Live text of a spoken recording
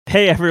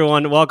Hey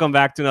everyone, welcome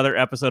back to another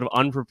episode of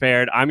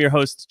Unprepared. I'm your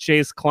host,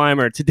 Chase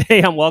Clymer.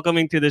 Today I'm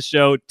welcoming to the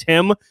show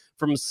Tim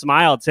from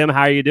Smile. Tim,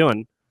 how are you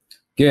doing?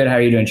 Good. How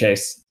are you doing,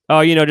 Chase?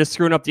 Oh, just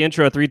screwing up the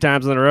intro 3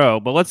 times in a row.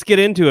 But let's get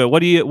into it.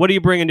 What are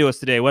you bringing to us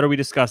today? What are we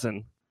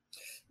discussing?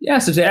 Yeah,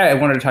 so today I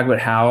wanted to talk about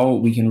how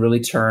we can really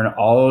turn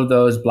all of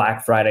those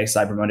Black Friday,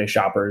 Cyber Monday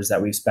shoppers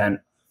that we've spent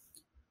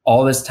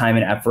all this time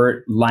and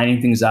effort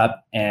lining things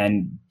up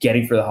and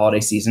getting for the holiday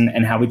season,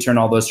 and how we turn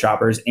all those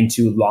shoppers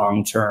into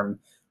long-term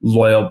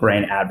loyal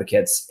brand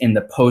advocates in the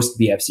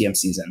post-BFCM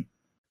season.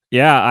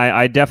 Yeah,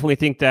 I definitely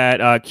think that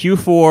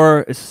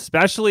Q4,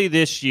 especially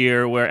this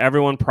year, where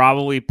everyone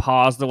probably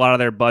paused a lot of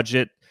their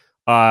budget,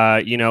 in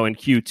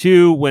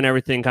Q2 when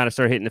everything kind of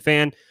started hitting the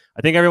fan.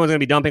 I think everyone's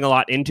going to be dumping a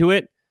lot into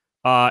it.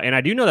 And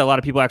I do know that a lot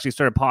of people actually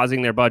started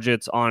pausing their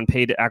budgets on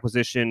paid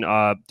acquisition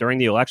during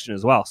the election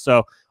as well.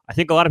 So I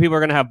think a lot of people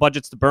are going to have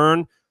budgets to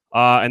burn,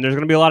 and there's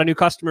going to be a lot of new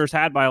customers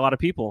had by a lot of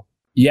people.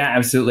 Yeah,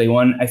 absolutely.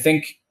 I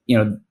think,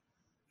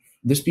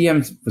 this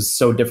BM was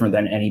so different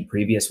than any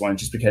previous one,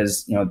 just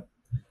because,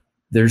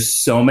 there's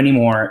so many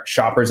more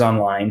shoppers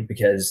online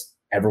because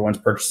everyone's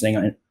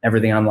purchasing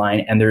everything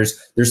online. And there's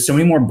so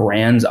many more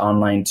brands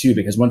online too,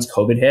 because once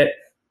COVID hit,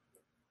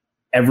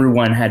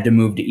 everyone had to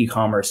move to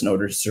e-commerce in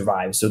order to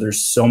survive. So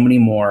there's so many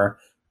more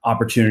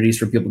opportunities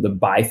for people to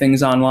buy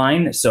things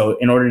online. So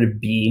in order to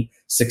be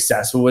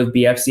successful with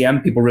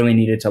BFCM, people really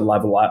needed to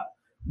level up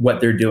what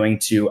they're doing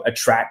to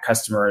attract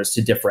customers,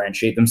 to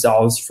differentiate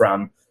themselves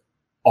from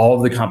all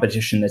of the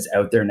competition that's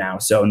out there now.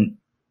 So,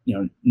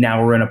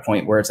 now we're in a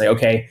point where it's like,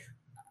 okay,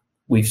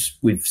 we've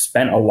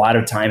spent a lot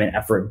of time and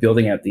effort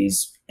building out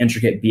these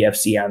intricate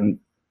BFCM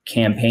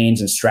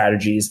campaigns and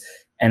strategies.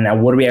 And now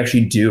what do we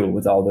actually do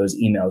with all those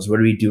emails? What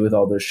do we do with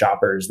all those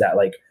shoppers that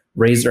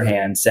raised their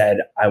hand, said,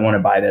 I want to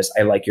buy this.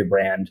 I like your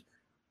brand.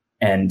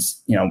 And,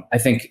 I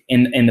think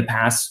in the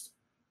past,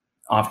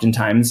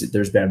 oftentimes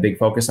there's been a big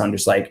focus on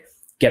just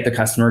get the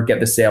customer, get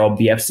the sale,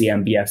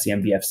 BFCM,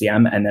 BFCM,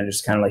 BFCM, and then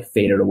just kind of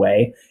faded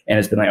away. And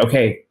it's been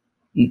okay,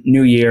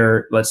 new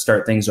year, let's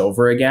start things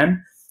over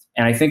again.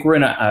 And I think we're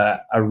in a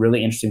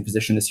really interesting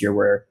position this year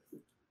where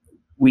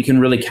we can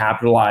really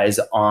capitalize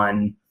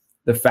on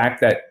the fact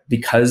that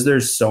because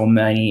there's so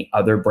many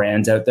other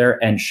brands out there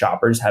and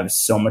shoppers have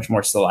so much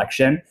more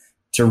selection,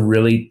 to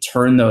really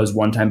turn those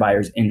one-time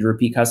buyers into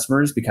repeat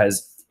customers,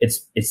 because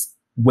it's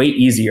way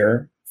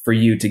easier for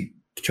you to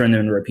turn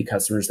them into repeat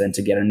customers than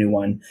to get a new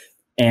one.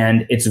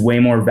 And it's way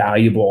more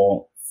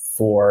valuable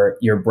for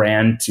your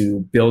brand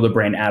to build a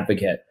brand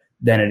advocate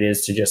than it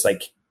is to just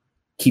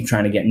keep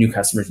trying to get new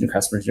customers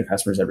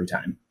every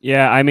time.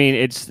 Yeah, I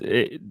mean,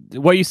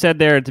 what you said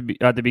there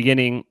at the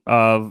beginning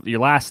of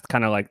your last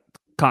kind of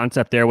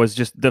concept there was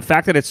just the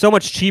fact that it's so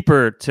much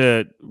cheaper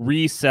to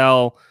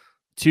resell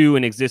to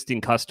an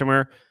existing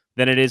customer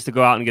than it is to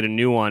go out and get a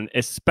new one,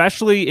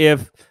 especially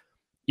if,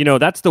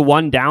 that's the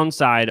one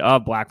downside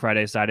of Black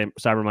Friday,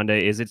 Cyber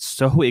Monday, is it's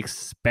so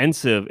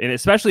expensive. And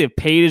especially if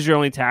paid is your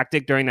only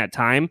tactic during that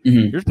time,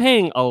 you're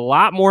paying a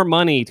lot more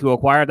money to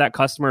acquire that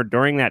customer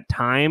during that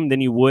time than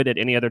you would at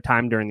any other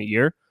time during the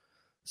year.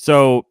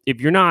 So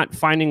if you're not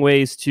finding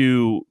ways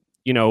to,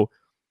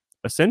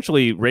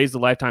 essentially raise the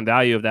lifetime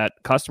value of that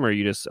customer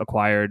you just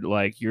acquired,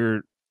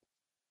 you're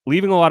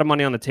leaving a lot of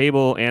money on the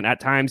table, and at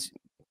times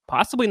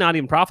possibly not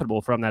even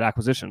profitable from that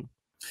acquisition.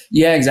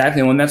 Yeah,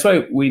 exactly. And that's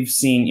why we've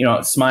seen,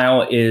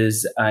 Smile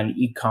is an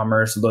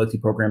e-commerce loyalty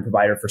program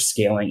provider for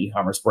scaling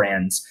e-commerce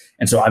brands.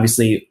 And so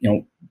obviously,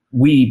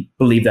 we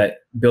believe that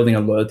building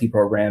a loyalty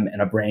program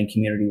and a brand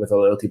community with a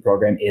loyalty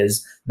program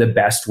is the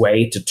best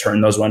way to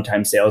turn those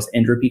one-time sales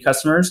into repeat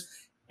customers.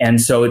 And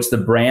so it's the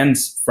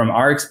brands from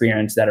our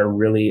experience that are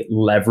really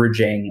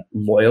leveraging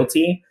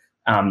loyalty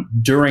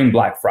during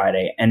Black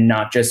Friday, and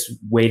not just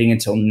waiting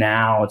until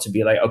now to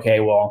be okay,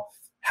 well,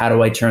 how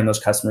do I turn those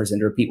customers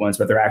into repeat ones?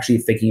 But they're actually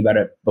thinking about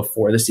it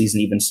before the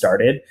season even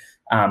started.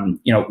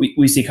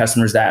 We see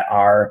customers that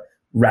are,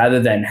 rather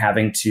than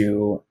having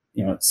to,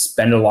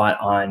 spend a lot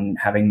on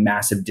having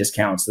massive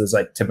discounts, those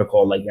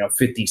typical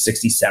 50,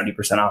 60,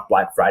 70% off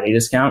Black Friday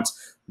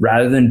discounts,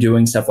 rather than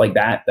doing stuff like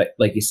that,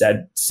 like you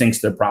said,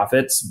 sinks their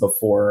profits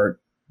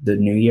before the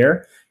new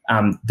year,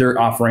 they're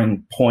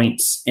offering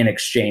points in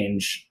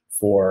exchange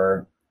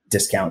for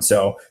discount.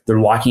 So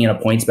they're locking in a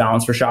points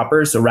balance for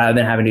shoppers. So rather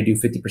than having to do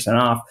 50%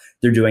 off,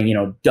 they're doing,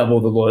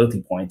 double the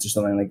loyalty points or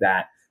something like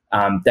that.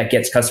 That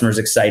gets customers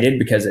excited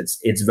because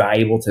it's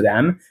valuable to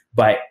them.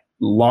 But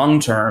long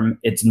term,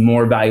 it's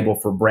more valuable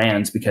for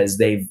brands because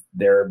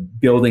they're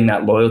building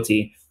that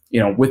loyalty,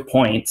 with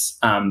points,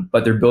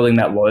 but they're building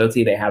that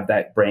loyalty. They have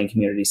that brand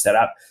community set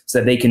up so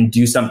that they can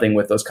do something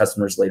with those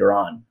customers later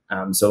on.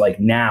 So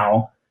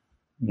now,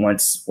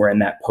 once we're in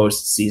that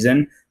post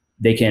season,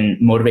 they can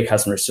motivate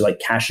customers to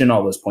cash in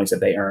all those points that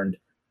they earned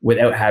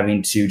without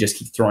having to just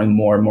keep throwing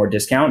more and more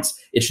discounts.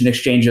 It's an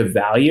exchange of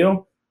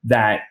value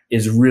that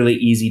is really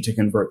easy to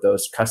convert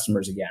those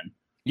customers again.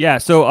 Yeah.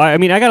 So, I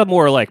got a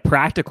more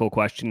practical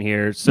question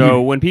here.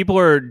 So when people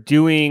are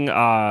doing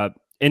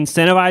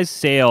incentivized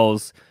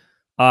sales,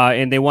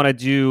 and they want to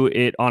do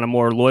it on a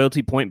more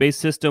loyalty point based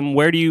system.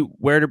 Where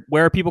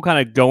are people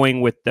kind of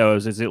going with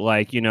those? Is it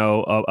like, you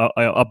know,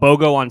 a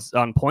BOGO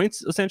on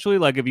points essentially?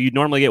 Like if you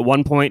normally get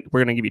 1 point, we're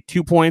going to give you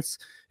 2 points.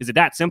 Is it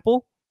that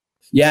simple?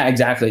 Yeah,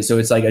 exactly. So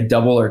it's like a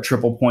double or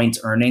triple points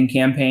earning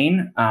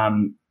campaign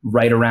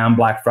right around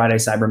Black Friday,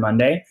 Cyber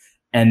Monday.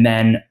 And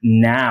then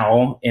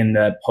now in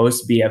the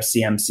post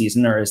BFCM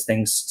season, or as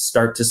things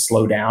start to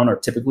slow down or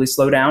typically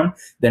slow down,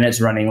 then it's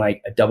running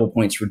like a double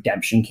points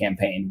redemption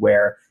campaign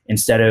where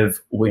instead of,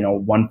 you know,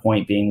 1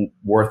 point being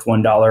worth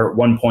 $1,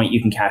 1 point you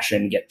can cash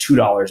in and get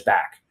 $2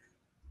 back.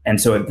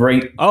 And so it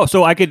brings. Oh,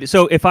 so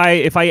if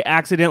I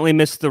accidentally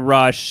missed the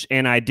rush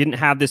and I didn't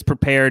have this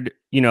prepared,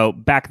 you know,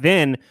 back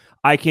then,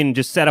 I can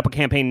just set up a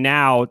campaign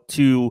now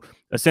to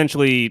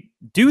essentially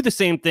do the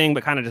same thing,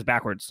 but kind of just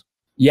backwards.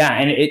 Yeah,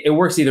 and it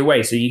works either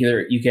way. So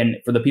you can,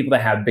 for the people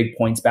that have big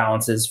points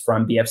balances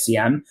from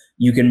BFCM,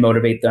 you can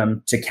motivate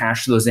them to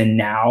cash those in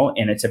now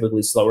in a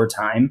typically slower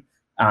time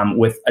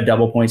with a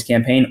double points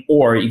campaign,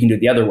 or you can do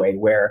it the other way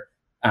where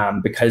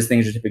because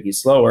things are typically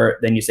slower,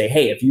 then you say,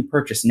 hey, if you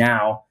purchase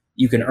now,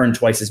 you can earn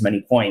twice as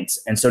many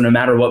points. And so no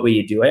matter what way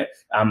you do it,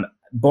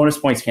 bonus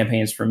points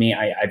campaigns for me,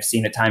 I've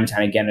seen it time and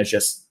time again, is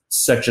just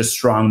such a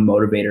strong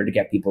motivator to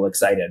get people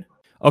excited.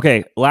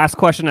 Okay, last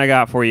question I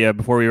got for you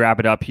before we wrap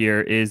it up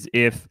here is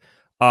if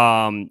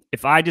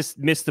I just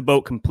miss the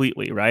boat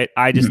completely, right?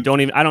 I just I don't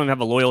even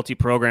have a loyalty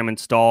program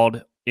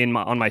installed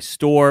on my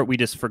store. We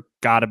just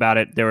forgot about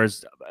it. There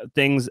was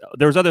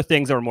other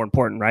things that were more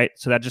important, right?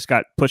 So that just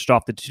got pushed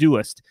off the to-do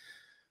list.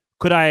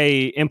 Could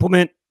I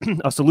implement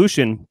a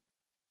solution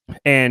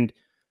and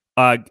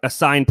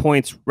assign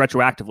points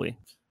retroactively?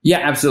 Yeah,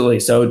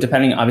 absolutely. So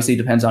obviously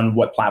depends on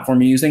what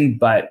platform you're using,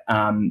 but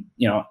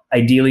you know,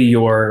 ideally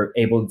you're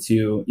able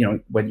to, you know,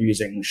 whether you're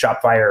using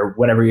Shopify or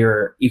whatever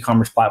your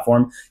e-commerce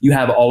platform, you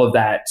have all of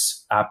that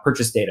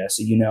purchase data.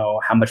 So you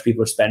know how much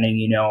people are spending,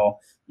 you know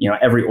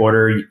every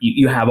order,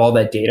 you have all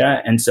that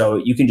data, and so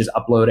you can just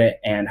upload it,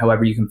 and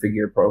however you configure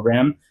your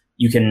program,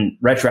 you can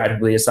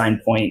retroactively assign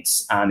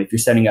points. If you're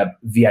setting up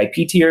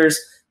VIP tiers,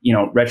 you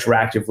know,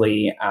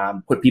 retroactively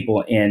put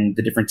people in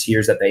the different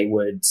tiers that they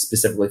would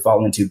specifically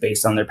fall into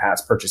based on their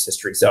past purchase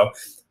history. So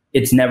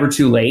it's never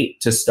too late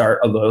to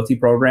start a loyalty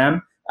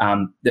program.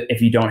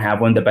 If you don't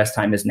have one, the best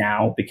time is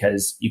now,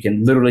 because you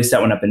can literally set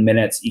one up in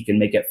minutes. You can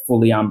make it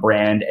fully on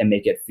brand and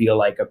make it feel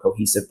like a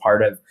cohesive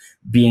part of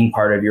being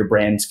part of your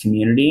brand's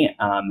community,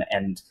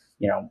 and,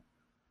 you know,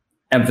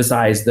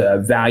 emphasize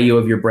the value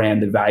of your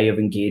brand, the value of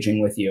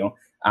engaging with you.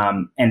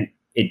 And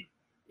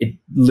it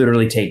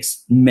literally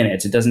takes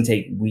minutes. It doesn't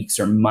take weeks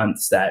or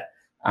months that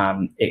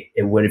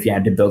it would if you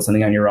had to build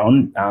something on your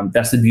own.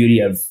 That's the beauty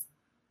of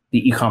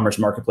the e-commerce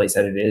marketplace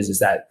that it is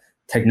that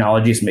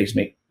technology just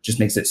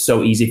makes it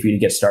so easy for you to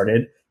get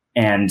started.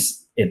 And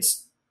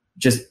it's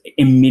just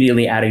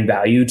immediately adding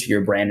value to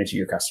your brand and to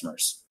your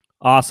customers.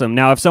 Awesome.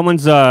 Now, if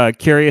someone's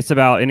curious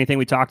about anything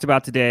we talked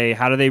about today,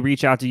 how do they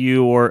reach out to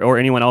you or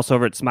anyone else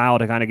over at Smile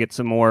to kind of get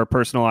some more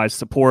personalized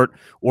support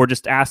or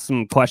just ask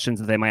some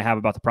questions that they might have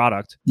about the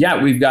product? Yeah,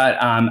 we've got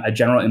a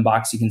general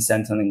inbox. You can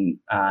send something,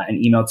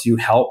 an email to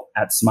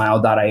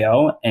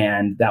help@smile.io,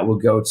 and that will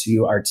go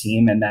to our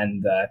team. And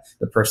then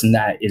the person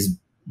that is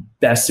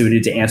best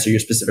suited to answer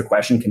your specific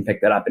question can pick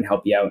that up and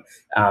help you out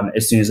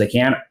as soon as they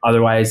can.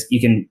 Otherwise,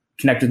 you can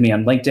connect with me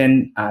on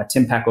LinkedIn,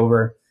 Tim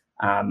Peckover.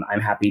 I'm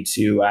happy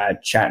to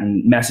chat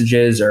in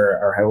messages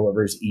or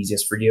however is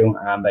easiest for you.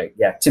 But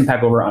yeah, Tim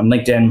Peckover on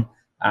LinkedIn,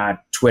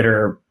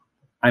 Twitter,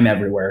 I'm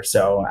everywhere.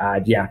 So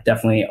yeah,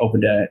 definitely open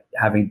to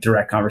having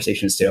direct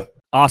conversations too.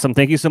 Awesome.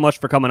 Thank you so much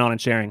for coming on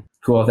and sharing.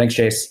 Cool. Thanks,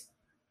 Chase.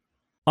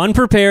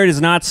 Unprepared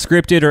is not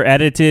scripted or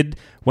edited.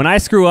 When I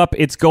screw up,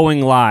 it's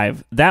going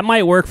live. That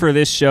might work for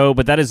this show,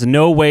 but that is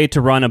no way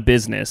to run a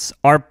business.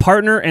 Our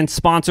partner and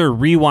sponsor,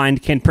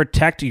 Rewind, can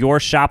protect your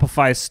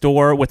Shopify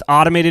store with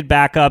automated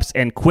backups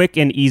and quick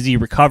and easy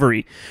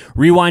recovery.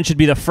 Rewind should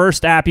be the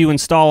first app you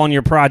install on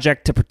your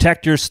project to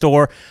protect your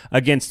store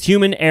against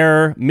human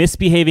error,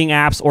 misbehaving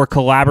apps, or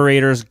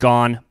collaborators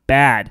gone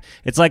bad.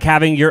 It's like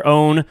having your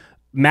own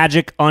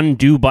magic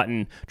undo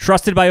button.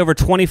 Trusted by over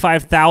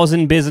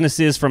 25,000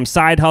 businesses, from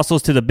side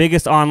hustles to the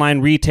biggest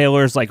online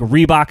retailers like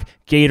Reebok,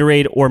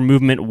 Gatorade, or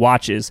Movement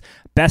watches.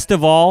 Best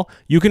of all,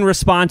 you can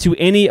respond to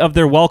any of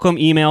their welcome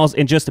emails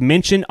and just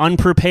mention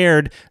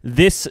Unprepared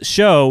this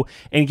show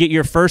and get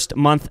your first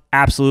month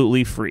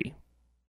absolutely free.